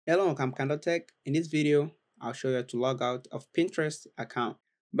Hello, I'm KahindoTech. In this video, I'll show you how to log out of Pinterest account.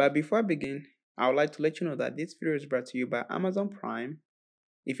 But before I begin, I would like to let you know that this video is brought to you by Amazon Prime.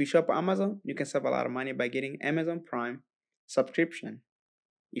 If you shop on Amazon, you can save a lot of money by getting Amazon Prime subscription.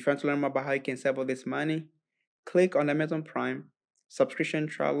 If you want to learn more about how you can save all this money, click on the Amazon Prime subscription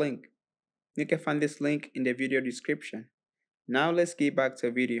trial link. You can find this link in the video description. Now let's get back to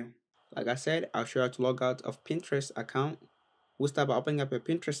the video. Like I said, I'll show you how to log out of Pinterest account. We'll start by opening up your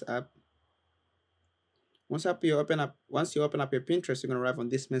Pinterest app. Once you open up your Pinterest, you're gonna arrive on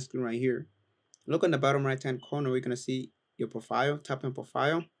this main screen right here. Look on the bottom right hand corner, we're gonna see your profile. Tap on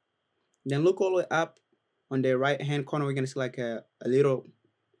profile. Then look all the way up on the right hand corner, we're gonna see like a little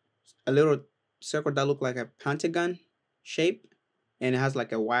circle that look like a pentagon shape, and it has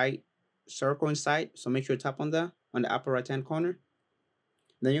like a white circle inside. So make sure you tap on that on the upper right hand corner.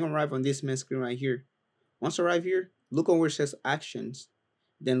 Then you're gonna arrive on this main screen right here. Once you arrive here, look on where it says actions.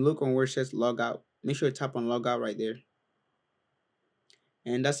 Then look on where it says log out. Make sure you tap on log out right there.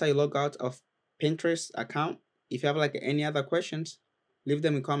 And that's how you log out of Pinterest account. If you have like any other questions, leave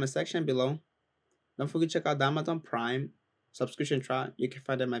them in the comment section below. Don't forget to check out the Amazon Prime subscription trial. You can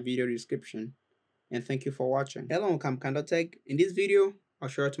find them in my video description. And thank you for watching. Hello, I'm KahindoTech. In this video, I'll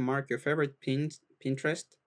show you how to mark your favorite Pinterest